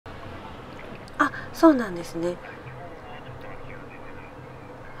そうなんですね。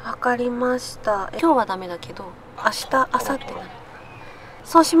わかりました。今日はダメだけど明日、明後日なの。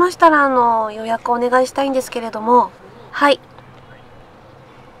そうしましたら予約お願いしたいんですけれども。はい。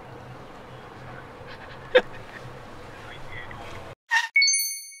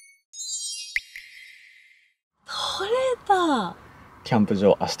取れた。キャンプ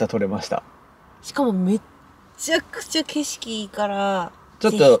場明日取れました。しかもめっちゃくちゃ景色いいからちょ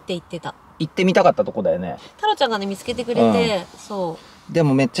っとぜひって言ってた。行ってみたかったとこだよね。太郎ちゃんがね見つけてくれて、そうで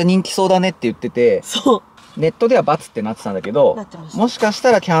もめっちゃ人気そうだねって言ってて、そうネットではバツってなってたんだけど、もしかし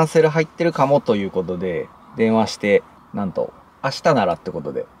たらキャンセル入ってるかもということで電話して、なんと明日ならってこ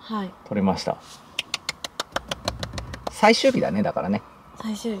とで取れました。最終日だね。だからね、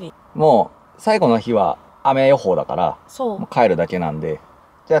最終日。もう最後の日は雨予報だからもう帰るだけなんで、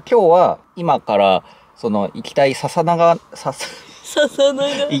じゃあ今日は今からその行きたい行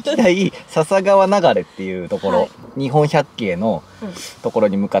きたい笹川流れっていうところ、日本百景のところ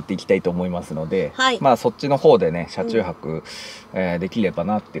に向かって行きたいと思いますので、まあそっちの方でね車中泊、できれば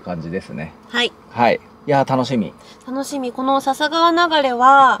なって感じですね。はい、はい、いや楽しみ楽しみ。この笹川流れ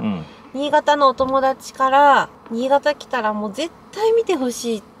は、新潟のお友達から新潟来たらもう絶対見てほ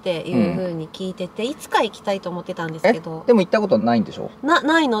しいっていう風に聞いてて、いつか行きたいと思ってたんですけど。でも行ったことないんでしょ？な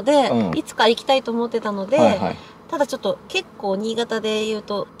いので、いつか行きたいと思ってたので、ただちょっと結構新潟で言う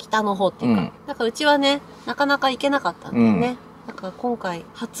と北の方っていうか、だからうちはねなかなか行けなかったんだよね。だから今回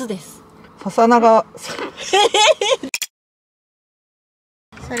初です。笹長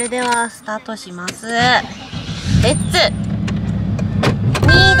それではスタートします。レッツ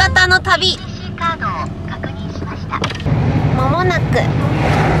新潟の旅。カードを確認しました。まもなく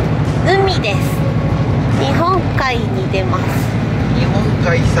海です。日本海に出ます。日本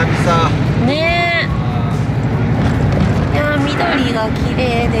海久々ねえ。いや緑が綺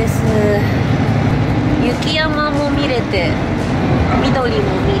麗です。雪山も見れて緑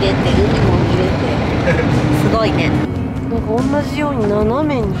も見れて海も見れてすごいね。なんか同じように斜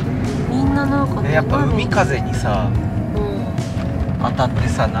めにみんななんかやっぱ海風にさ、当たって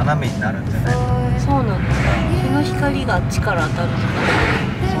さ斜めになるんじゃない？そうなんだ。日の光があっちから当たるとか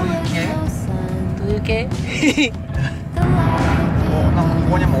そういう系？どういう系？なんか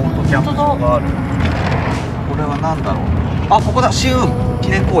ここにもオートキャンプ場がある。これは何だろう。あ、ここだ。紫雲記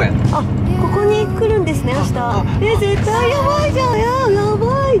念公園。あ、ここに来るんですね、明日。絶対やばいじゃん。や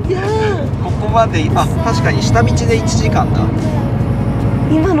ばいじゃん。ここまで、あ、確かに下道で1時間だ。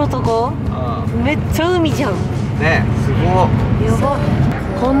今のとこ？めっちゃ海じゃん。ね、すごい。やば。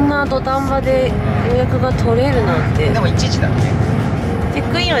こんな土壇場で予約が取れるなんて。でも1時だっけ？チェ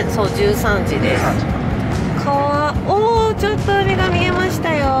ックインはそう13時です。川、おー、ちょっと海が見えまし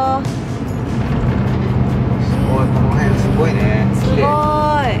たよ。この辺すごいね。すごい。お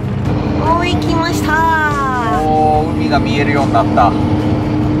ー、行きましたー。おー、海が見えるようになった。す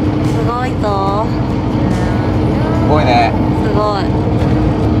ごいぞ。すごいね。すごい。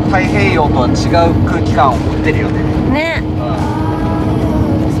太平洋とは違う空気感を持ってるよね。ね。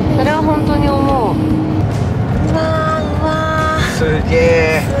それは本当に思う。うわー。す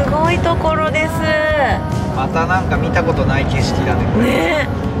げえ。すごいところです。またなんか見たことない景色だね。ね。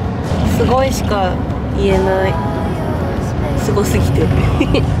すごいしか言えない。すごすぎて水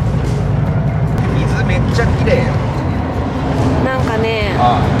めっちゃ綺麗よ。なんかね、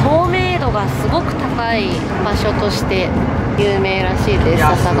透明度がすごく高い場所として有名らしいです。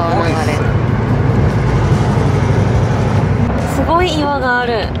笹川流れ。すごい岩があ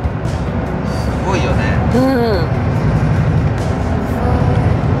る。すごいよね。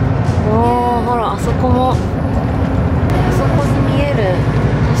おー、ほら、あそこも、あそこに見える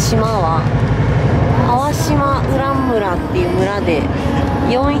島は淡島浦村っていう村で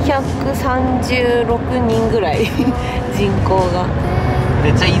436人ぐらい人口が。め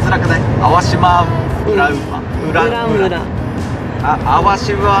っちゃ言いづらくない？淡島浦村。あ、淡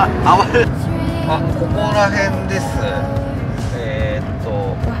島ここら辺です。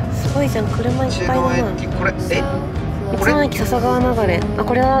すごいじゃん、車いっぱいだな。これ道の駅笹川流れ。あ、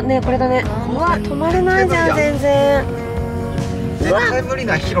これだね、これだね。うわ、止まれないじゃん、全然。絶対無理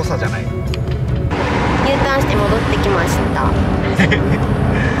な広さじゃない？ U ターンして戻ってきました。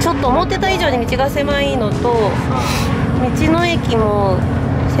ちょっと思ってた以上に道が狭いのと、道の駅も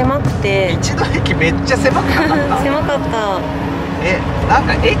狭くて。道の駅めっちゃ狭くなかった？狭かった。なん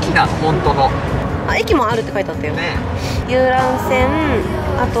か駅なの？本当の。あ、駅もあるって書いてあったよね。遊覧船、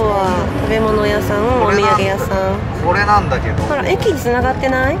あとは食べ物屋さん、お土産屋さん。これなんだけど。ほら、駅に繋がって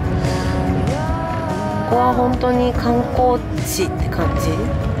ない？ここは本当に観光地って感じ？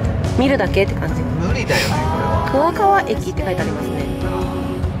見るだけって感じ？無理だよね、これは。桑川駅って書いてありますね。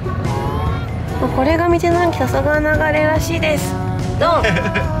これが道の駅笹川流れらしいです。どん。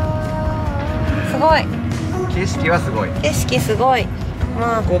すごい。景色はすごい。景色すごい。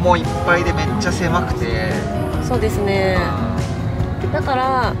まあここもいっぱいでめっちゃ狭くて。そうですね。だか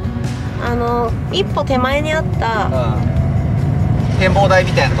ら一歩手前にあった、展望台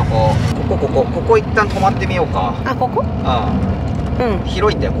みたいなとこ、ここ一旦止まってみようか。あ、ここ？うん。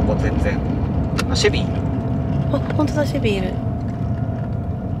広いんだよここ全然。シェビーいる。あ、本当だ、シェビーいる。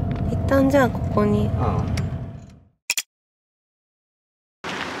一旦じゃあここに。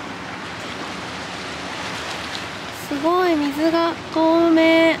すごい水が透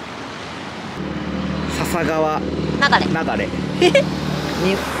明。笹川流れ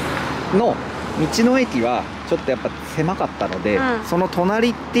の道の駅はちょっとやっぱ狭かったので、その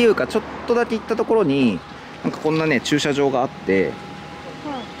隣っていうかちょっとだけ行ったところになんかこんなね駐車場があって、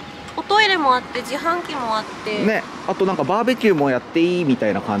おトイレもあって自販機もあってね、あとなんかバーベキューもやっていいみた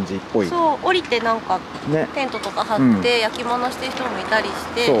いな感じっぽい。そう、降りてなんかテントとか張って焼き物してる人もいたりし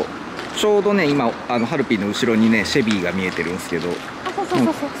て、そうちょうどね今ハルピーの後ろにねシェビーが見えてるんですけど、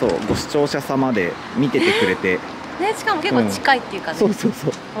そうご視聴者様で見ててくれてね、しかも結構近いっていうかね、そう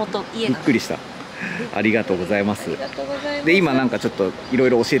元家がびっくりした。ありがとうございます。で今なんかちょっといろい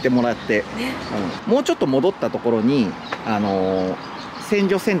ろ教えてもらって、もうちょっと戻ったところに鮮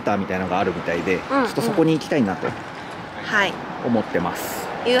魚センターみたいなのがあるみたいで、ちょっとそこに行きたいなと思ってます。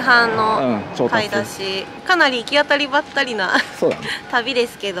夕飯の買い出し、かなり行き当たりばったりな旅で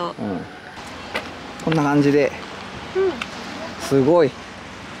すけど、こんな感じで、すごい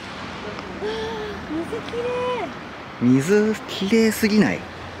水きれいすぎない？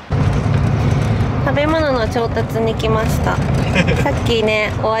食べ物の調達に来ましたさっき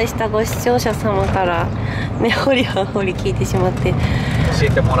ねお会いしたご視聴者様からね掘り葉掘り聞いてしまって教え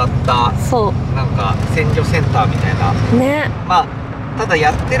てもらった、そうなんか鮮魚センターみたいなね、まあただ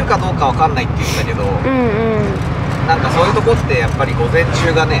やってるかどうかわかんないって言ったけど、なんかそういうとこってやっぱり午前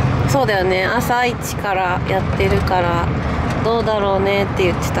中がね、そうだよね、朝一からやってるからどうだろうねって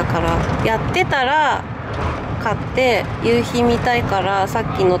言ってたから、やってたら買って夕日見たいからさ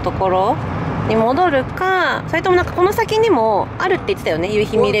っきのところに戻るか、それともなんかこの先にもあるって言ってたよね、夕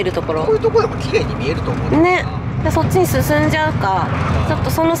日見れるところ。こういうとこでも綺麗に見えると思うね。そっちに進んじゃうか、ちょっと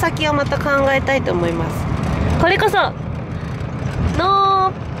その先をまた考えたいと思います。これこそ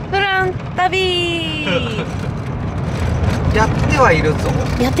ノープラン旅やってはいるぞ。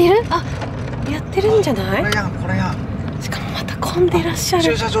やってる？あ、やってるんじゃない？これやんこれやん。しかもまた混んでらっしゃる。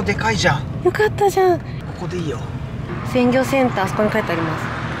駐車場でかいじゃん。よかったじゃん。ここでいいよ。鮮魚センター、あそこに書いてあります。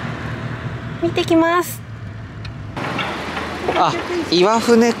見てきます。あ、岩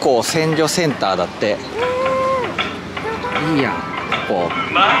船港鮮魚センターだって。いいやんここ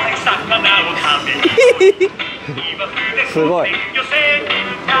すごい。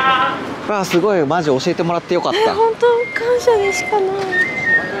わあすごい、マジ教えてもらってよかった。本当感謝でしかない。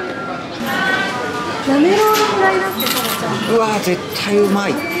なめろうのフライだって食べちゃう。うわ絶対うま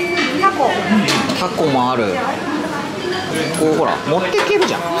い。タコもある。こうほら持っていける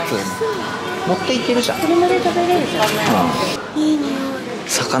じゃん、普通に持っていけるじゃん。車で食べれるじゃん。いい匂い。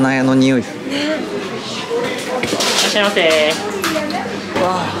魚屋の匂い。いらっしゃいませ。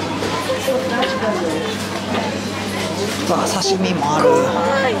わ刺身もある。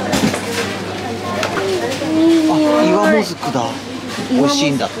あ、岩もずくだ。美味し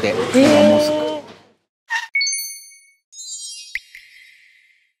いんだって。岩もずく。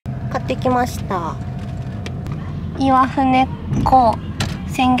買ってきました。岩船港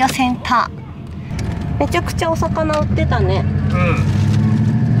鮮魚センター。めちゃくちゃお魚売ってたね。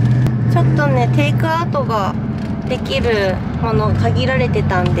ちょっとねテイクアウトができるもの限られて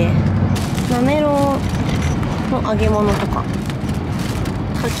たんで、なめろうの揚げ物とか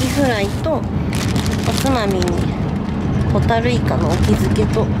カキフライとおつまみにホタルイカの沖漬け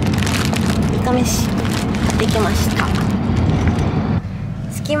とイカ飯買ってきました。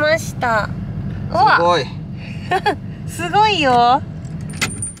着きました。うわすごいすごいよ、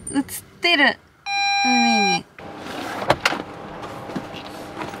映ってる海に。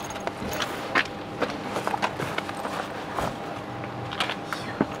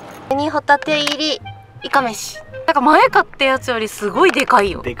にホタテ入りイカ飯。なんか前買ったやつよりすごいでか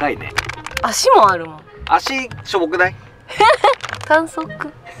いよ。でかいね。足もあるもん。足しょぼくない？観測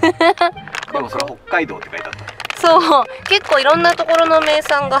でもそれ北海道って書いてあった。そう、結構いろんなところの名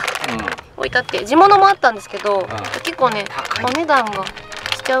産が置いてあって、地物もあったんですけど、結構ねお値段が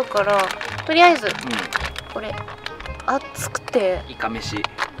しちゃうから、とりあえずこれ熱くてイカ飯。こ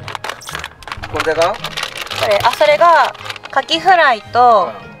れが？それがカキフライ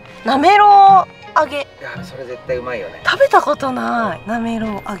となめろう揚げ。いやそれ絶対うまいよね。食べたことないなめろ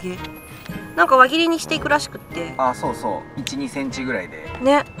う揚げ。なんか輪切りにしていくらしくって。あ、そうそう、1、2センチぐらいで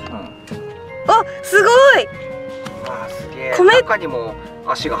ね。うん。あ、すごい。あ、すげえ。中にも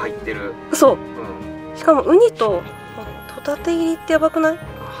足が入ってる。そう、しかもウニとホタテ入りってやばくない？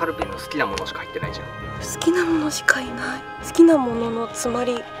ハルビンの好きなものしか入ってないじゃん。好きなものしかいない。好きなものの詰ま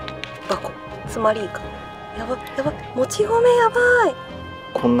り箱、詰まりイカ。やばやば、もち米やばい。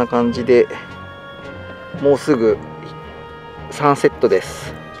こんな感じでもうすぐサンセットで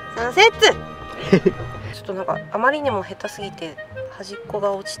す。サンセットちょっとなんかあまりにも下手すぎて端っこ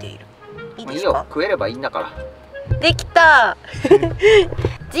が落ちている。いいですか？いいよ、食えればいいんだから。できた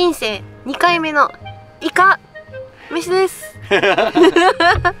人生2回目のイカ飯です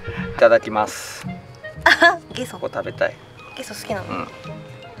いただきます。あ、ゲソ。ここ食べたい。ゲソ好きなの？うん。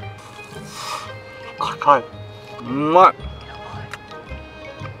硬い。うまい。い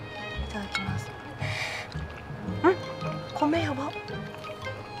ただきます。うん、米やば。も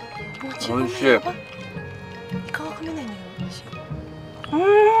ち米やば。イカは噛めないんだよ。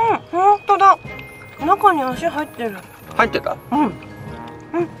本当だ。中に足入ってる。入ってた？うん。うん。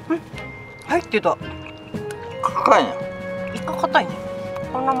入ってた。硬いね。イカ硬いね。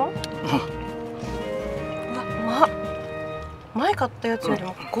こんなもん？うわ、前買ったやつより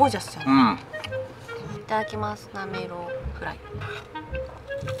もゴージャスじゃん。いただきます。なめろうフライ。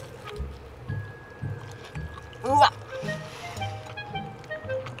うわ。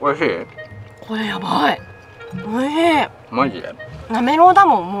おいしい？これやばい。おいしい。マジで？なめろうだ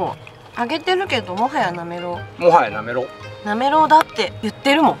もん。もう揚げてるけどもはやなめろう。もはやなめろう。なめろうだって言っ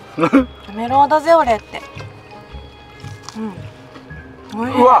てるもん。なめろうだぜ俺って。お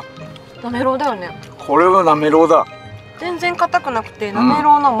いしい。うわ。なめろうだよね。これはなめろうだ。全然硬くなくてなめ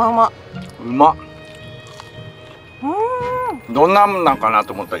ろうのまま。うまっ。どんなもんなんかな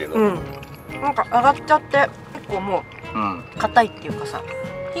と思ったけど。なんか上がっちゃって結構もう硬いっていうかさ、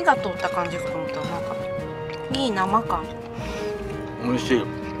火が通った感じかと思ったらなんかいい生感。美味しい。美味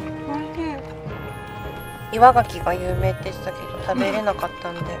しい。岩牡蠣が有名って言ってたけど食べれなかっ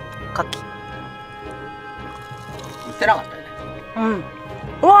たんで、牡蠣。売ってなかったよね。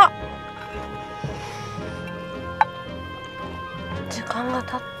うわ。時間が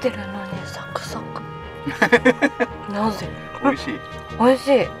経ってるのにサクサク。なぜ？美味しい。美味し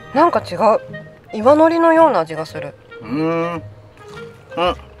い。なんか違う。岩のりのような味がする。な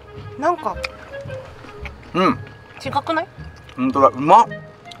んか。違くない？本当だ。うまっ。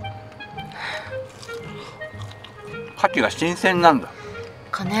牡蠣が新鮮なんだ。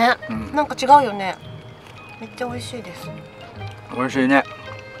かね。なんか違うよね。めっちゃ美味しいです。美味しいね。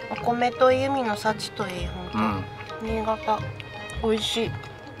お米といい海の幸といい、本当。新潟美味しい。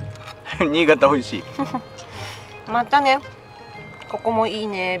新潟美味しい。またね。ここもいい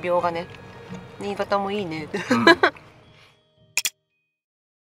ね、秒がね。新潟もいいね。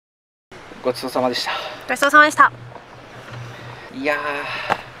ごちそうさまでした。ごちそうさまでした。いやー、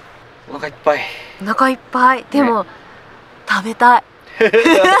お腹いっぱい。お腹いっぱい。でも、食べたい。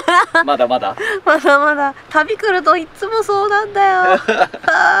まだまだ。まだまだ。旅来るといつもそうなんだよ。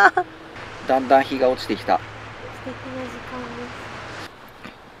だんだん日が落ちてきた。素敵な時間です。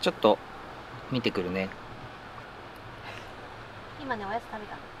ちょっと見てくるね。今ね、おやつ食べ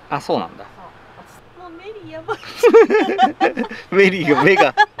た。あ、そうなんだ。もうメリーやばい。メリーが目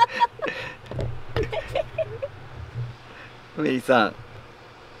が。メリーさん。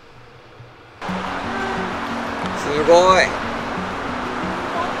すごい。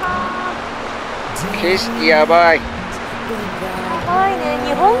景色やばい。やばいね、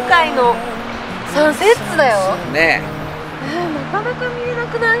日本海のサンセットだよ。ねえ。なかなか見れな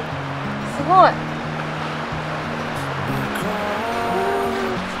くない？すごい。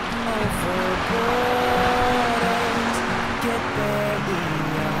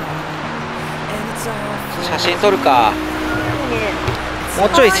写真撮るか。いいね。もう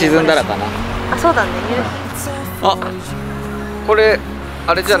ちょい沈んだらかな。あ、そうだね。あ、これ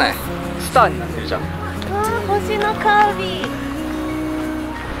あれじゃない。スターになってるじゃん。星のカービィ。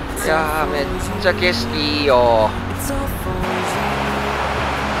いやー、めっちゃ景色いいよ。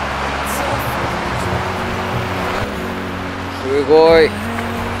すごい。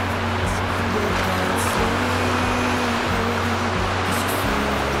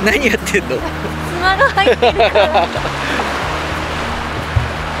何やってんの？砂が入ってるから。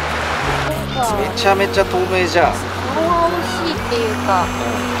めちゃめちゃ透明じゃん。これは美味しいっていうか、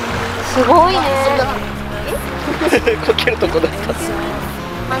すごいね。こけるとこだった。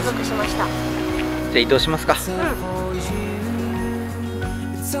満足しました。じゃあ移動しますか。ちょ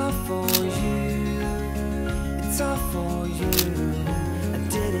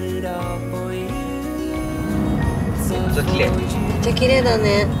っと綺麗。めっちゃ綺麗だ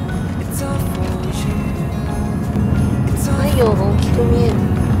ね。太陽が大きく見える。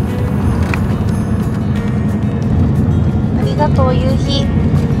ありがとう夕日。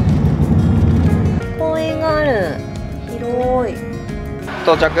公園がある。広い。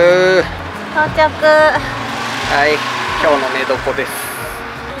到着。到着。はい、今日の寝床です。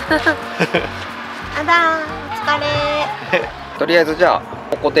あだー、お疲れー。とりあえずじゃあ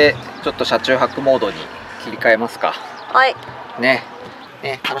ここでちょっと車中泊モードに切り替えますか。はい。ね、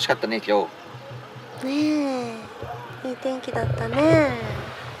楽しかったね今日。ねえ、いい天気だったね。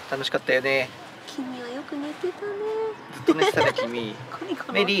楽しかったよね。君はよく寝てたね。ずっと寝てたね君。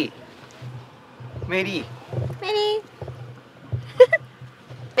メリー。メリー。メリー。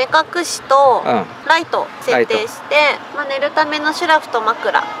目隠しとライト設定して、寝るためのシュラフと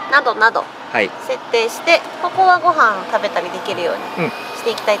枕などなど設定して、ここはご飯食べたりできるようにし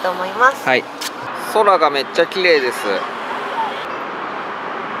ていきたいと思います。はい。空がめっちゃ綺麗です。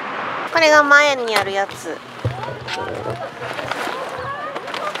これが前にあるやつ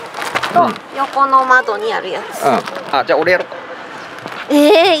と、横の窓にあるやつ。あ、じゃあ俺やろうか。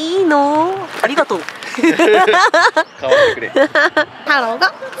いいの？ありがとう。変わってくれ。太郎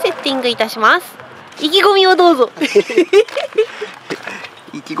がセッティングいたします。意気込みをどうぞ。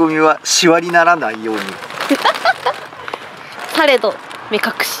意気込みはシワにならないように。されど目隠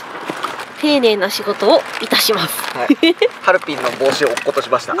し、丁寧な仕事をいたします。はい、ハルピンの帽子を落っことし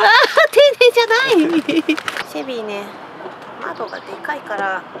ました。丁寧じゃない。シェビーね、窓がでかいか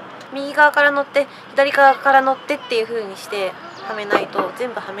ら右側から乗って左側から乗ってっていう風にしてはめないと全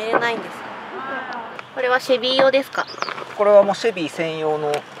部はめれないんです。これはシェビー用ですか？これはもうシェビー専用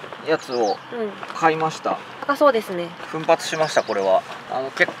のやつを買いました。高そうですね。奮発しました。これは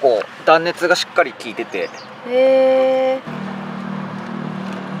結構断熱がしっかり効いてて。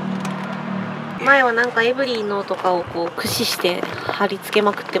前はなんかエブリィのとかをこう駆使して貼り付け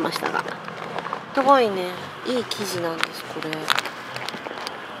まくってましたが、すごいね、いい生地なんですこれ。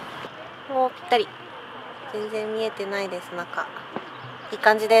もうぴったり。全然見えてないです中。いい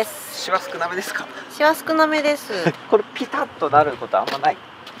感じです。シワ少なめですか？シワ少なめです。これピタッとなることあんまない。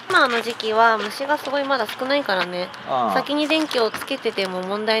今の時期は虫がすごいまだ少ないからね。先に電気をつけてても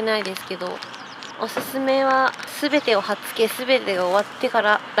問題ないですけど、おすすめは全てを貼っつけ、全てが終わってか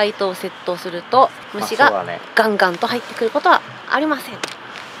らライトをセットすると虫がガンガンと入ってくることはありません。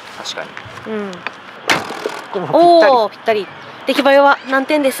確かに。おお、ぴったり。出来栄えは何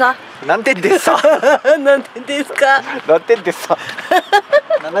点ですか？何点ですか？何点ですか？何点ですか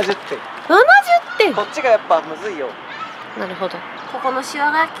？70点。70点。こっちがやっぱむずいよ。なるほど。ここのシ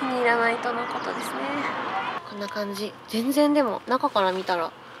ワが気に入らないとのことですね。こんな感じ。全然でも中から見た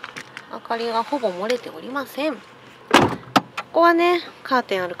ら明かりがほぼ漏れておりません。ここはねカー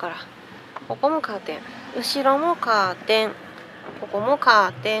テンあるから、ここもカーテン、後ろもカーテン、ここもカ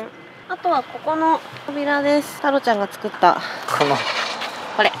ーテン。あとはここの扉です。太郎ちゃんが作ったこの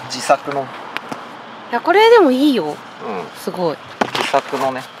これ自作の。いやこれでもいいよ。すごい自作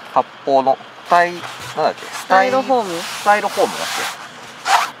のね、発泡のなんだっけ、スタイロフォーム。スタイロフォームだっ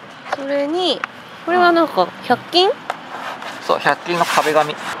け。それにこれはなんか100均。そう、100均の壁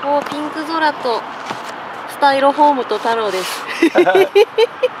紙。お、ピンク空とスタイロフォームと太郎です。は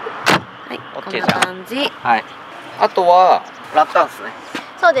い、こんな感じ。はい。あとはランタンですね。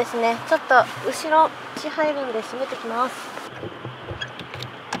そうですね。ちょっと後ろ血入るんで閉めてきます。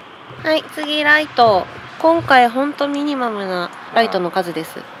はい、次ライト。今回ほんとミニマムなライトの数で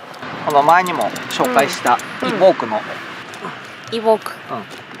す。この前にも紹介したイボークのイボーク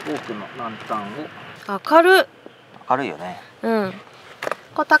のランタンを。明るい。明るいよね。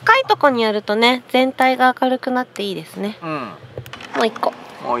こう高いとこにやるとね、全体が明るくなっていいですね。もう一個。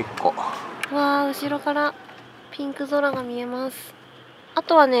もう一個。わあ、後ろからピンク空が見えます。あ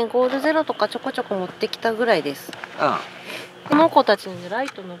とはね、ゴールゼロとかちょこちょこ持ってきたぐらいです。この子たちのライ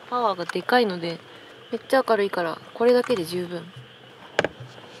トのパワーがでかいので、めっちゃ明るいからこれだけで十分。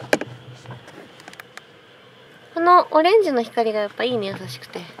このオレンジの光がやっぱいいね、優しく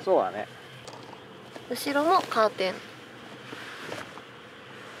て。そうだね。後ろもカーテン。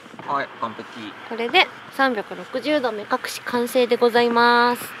はい、完璧。これで360度目隠し完成でござい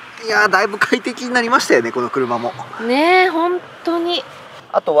ます。いやー、だいぶ快適になりましたよね、この車も。ねえ、本当に。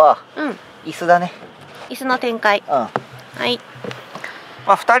あとは、椅子だね。椅子の展開。はい。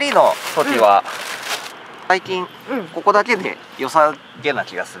まあ2人の時は最近ここだけで良さげな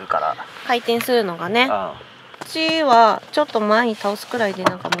気がするから。回転するのがね。こっちはちょっと前に倒すくらいで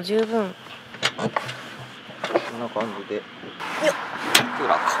なんかもう十分。こんな感じで。よっ。クー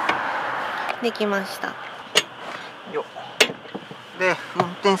ラーか。できました。よっ。で、運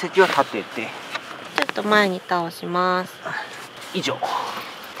転席は立てて。ちょっと前に倒します。以上。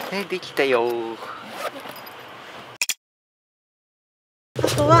できたよ。あ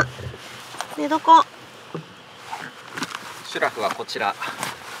とは寝床。シュラフはこちら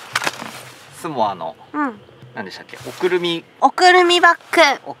スモアの、何でしたっけ、おくるみバ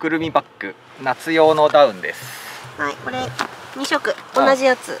ッグ、夏用のダウンです。はい、これ2色同じ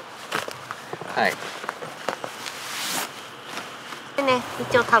やつ。はい。でね、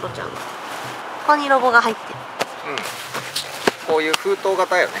一応タロちゃんのここにロゴが入ってる。こういう封筒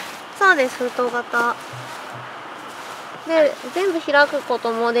型よね。そうです、封筒型で全部開くこ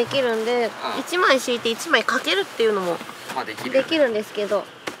ともできるんで、1枚敷いて1枚かけるっていうのもできるんですけど、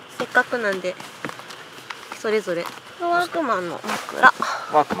せっかくなんでそれぞれ。ワークマンの枕。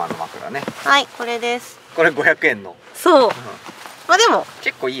ね。はい、これです。これ500円の。そう。まあでも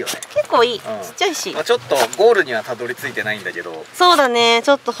結構いいよね。結構いい。ちっちゃいし。ちょっとゴールにはたどり着いてないんだけど。そうだね。ち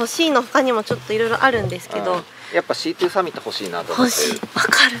ょっと欲しいの他にもちょっといろいろあるんですけど。やっぱ C2 サミット欲しいなと思って。欲しい。わ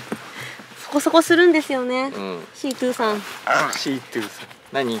かる。そこそこするんですよね。C2 さん。C2 さん。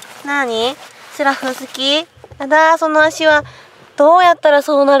何？シュラフ好き？やだ、その足はどうやったら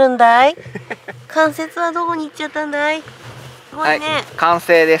そうなるんだい？関節はどこに行っちゃったんだい？すごいね。はい、完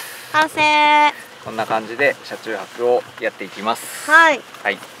成です。完成。こんな感じで車中泊をやっていきます。はい。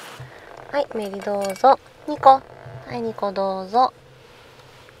はい。はい、メリどうぞ。ニコ。はい、ニコどうぞ。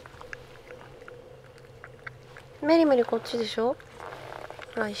メリメリこっちでしょ？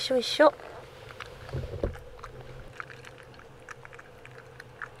ほら、一緒一緒。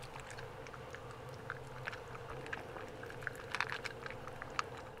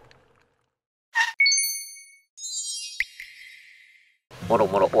もろ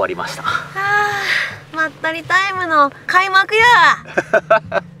もろ終わりました。まったりタイムの開幕や。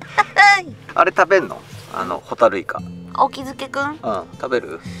あれ食べんの？ホタルイカ。お気づけくん？食べ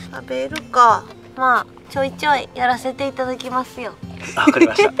る？食べるか。まあちょいちょいやらせていただきますよ。わかり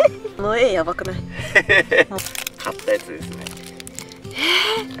ました。のやばくない？買ったやつですね。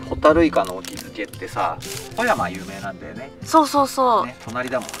ホタルイカのお気づけってさ、富山有名なんだよね。そうそうそう。隣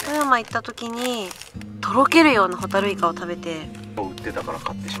だもんね。富山行った時にとろけるようなホタルイカを食べて。売ってたから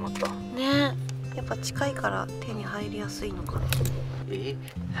買ってしまった。ね。やっぱ近いから手に入りやすいのかな。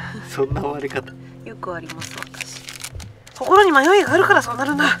そんな割り方。よくあります私。心に迷いがあるからそうな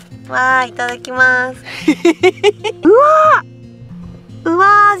るんだ。わあ、いただきます。う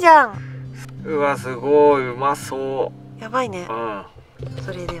わーじゃん。うわ、すごい、うまそう。やばいね。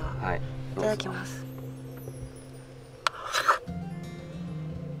それでは、はい、いただきます。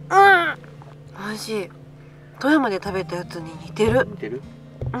美味しい。富山で食べたやつに似てる。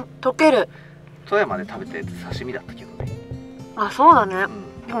溶ける。富山で食べたやつ刺身だったけどね。あ、そうだね。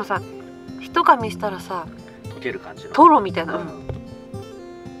でもさ、一噛みしたらさ、溶ける感じのトロみたいな。や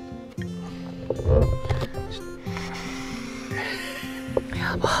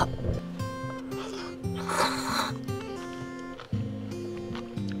ば。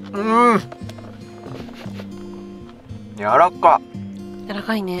柔らか。柔ら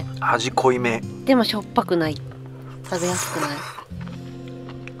かいね。味濃いめ。でもしょっぱくない。食べやすくない。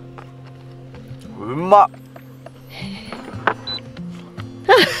うまっ。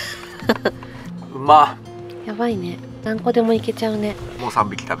うま。やばいね。何個でもいけちゃうね。もう3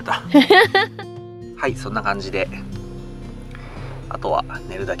匹食べた。はい、そんな感じであとは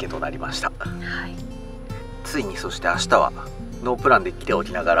寝るだけとなりました。ついに、そして明日はノープランで来てお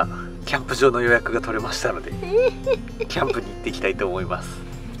きながらキャンプ場の予約が取れましたのでキャンプに行っていきたいと思います。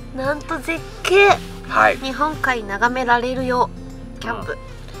なんと絶景、はい、日本海眺められるよキャンプ、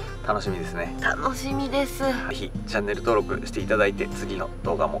楽しみですね。楽しみです。ぜひチャンネル登録していただいて次の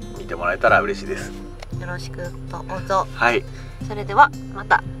動画も見てもらえたら嬉しいです。よろしくどうぞ。はい、それではま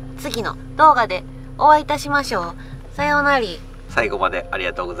た次の動画でお会いいたしましょう。さようなら。最後まであり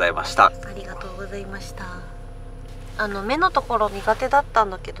がとうございました。ありがとうございました。目のところ苦手だったん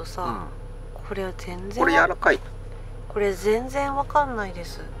だけどさ、これ全然、これ柔らかい。これ全然わかんないで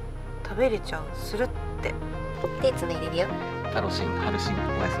す。食べれちゃう。するって。手つないでるよ。楽しん、はるしん、お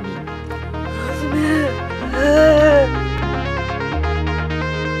やすみ。おやすみ。